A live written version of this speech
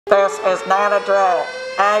This is not a drill.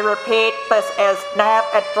 I repeat, this is not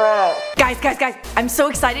a drill. Guys, I'm so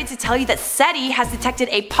excited to tell you that SETI has detected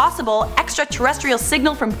a possible extraterrestrial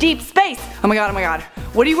signal from deep space. Oh my god.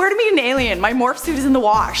 What do you wear to meet an alien? My morph suit is in the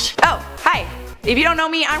wash. Oh, hi. If you don't know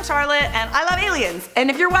me, I'm Charlotte and I love aliens. And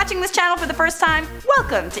if you're watching this channel for the first time,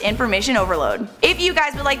 welcome to Information Overload. If you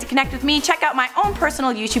guys would like to connect with me, check out my own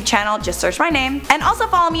personal YouTube channel, just search my name, and also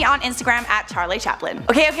follow me on Instagram at Charlie Chaplin.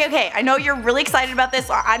 Okay, I know you're really excited about this,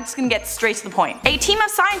 so I'm just gonna get straight to the point. A team of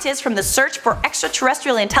scientists from the Search for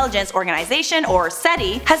Extraterrestrial Intelligence Organization, or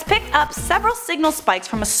SETI, has picked up several signal spikes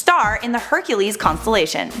from a star in the Hercules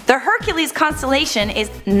constellation. The Hercules constellation is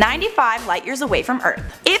 95 light years away from Earth.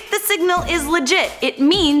 If the signal is legit, it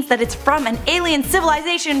means that it's from an alien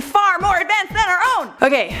civilization far more advanced than our own!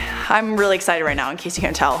 Okay, I'm really excited right now in case you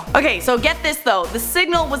can't tell. Okay, so get this though, the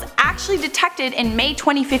signal was actually detected in May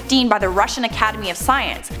 2015 by the Russian Academy of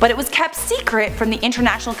Science, but it was kept secret from the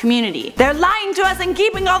international community. They're lying to us and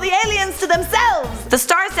keeping all the aliens to themselves! The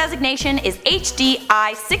star's designation is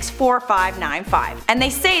HDI 64595, and they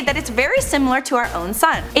say that it's very similar to our own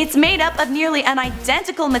sun. It's made up of nearly an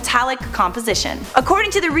identical metallic composition.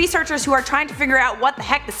 According to the researchers who are trying to figure out what the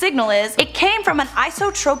heck the signal is, it came from an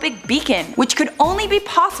isotropic beacon, which could only be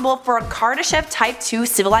possible for a Kardashev Type 2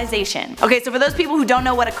 civilization. Okay, so for those people who don't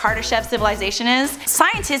know what a Kardashev civilization is,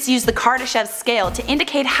 scientists use the Kardashev Scale to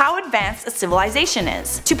indicate how advanced a civilization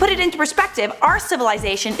is. To put it into perspective, our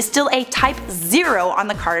civilization is still a Type 0 on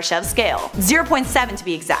the Kardashev Scale. 0.7 to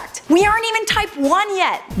be exact. We aren't even Type 1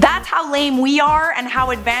 yet! That's how lame we are and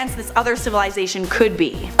how advanced this other civilization could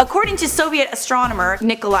be. According to Soviet astronomer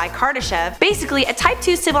Nikolai Kardashev, basically a Type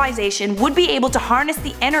 2 civilization would be able to harness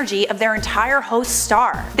the energy of their entire host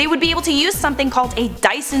star. They would be able to use something called a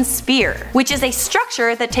Dyson Sphere, which is a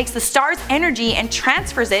structure that takes the star's energy and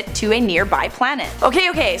transfers it to a nearby planet.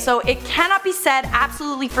 Okay, so it cannot be said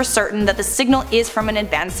absolutely for certain that the signal is from an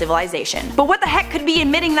advanced civilization. But what the heck could be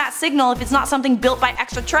emitting that signal if it's not something built by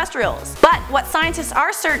extraterrestrials? But what scientists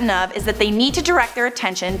are certain of is that they need to direct their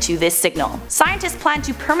attention to this signal. Scientists plan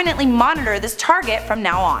to permanently monitor this target from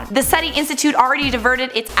now on. The SETI Institute already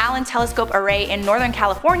diverted its Allen telescope array in Northern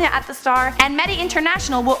California at the star, and METI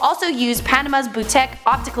International will also use Panama's Butek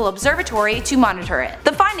Optical Observatory to monitor it.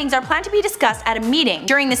 The findings are planned to be discussed at a meeting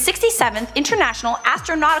during the 67th International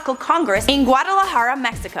Astronautical Congress in Guadalajara,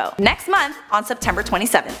 Mexico, next month on September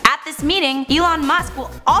 27th. At this meeting, Elon Musk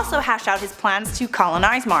will also hash out his plans to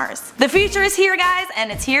colonize Mars. The future is here, guys,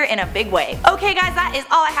 and it's here in a big way. Okay guys, that is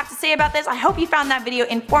all I have to say about this. I hope you found that video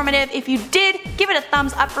informative. If you did, give it a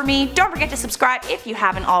thumbs up for me. Don't forget to subscribe if you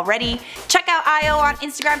haven't already. Check out IO on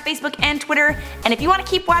Instagram, Facebook, and Twitter. And if you want to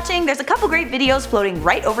keep watching, there's a couple great videos floating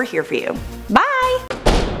right over here for you. Bye!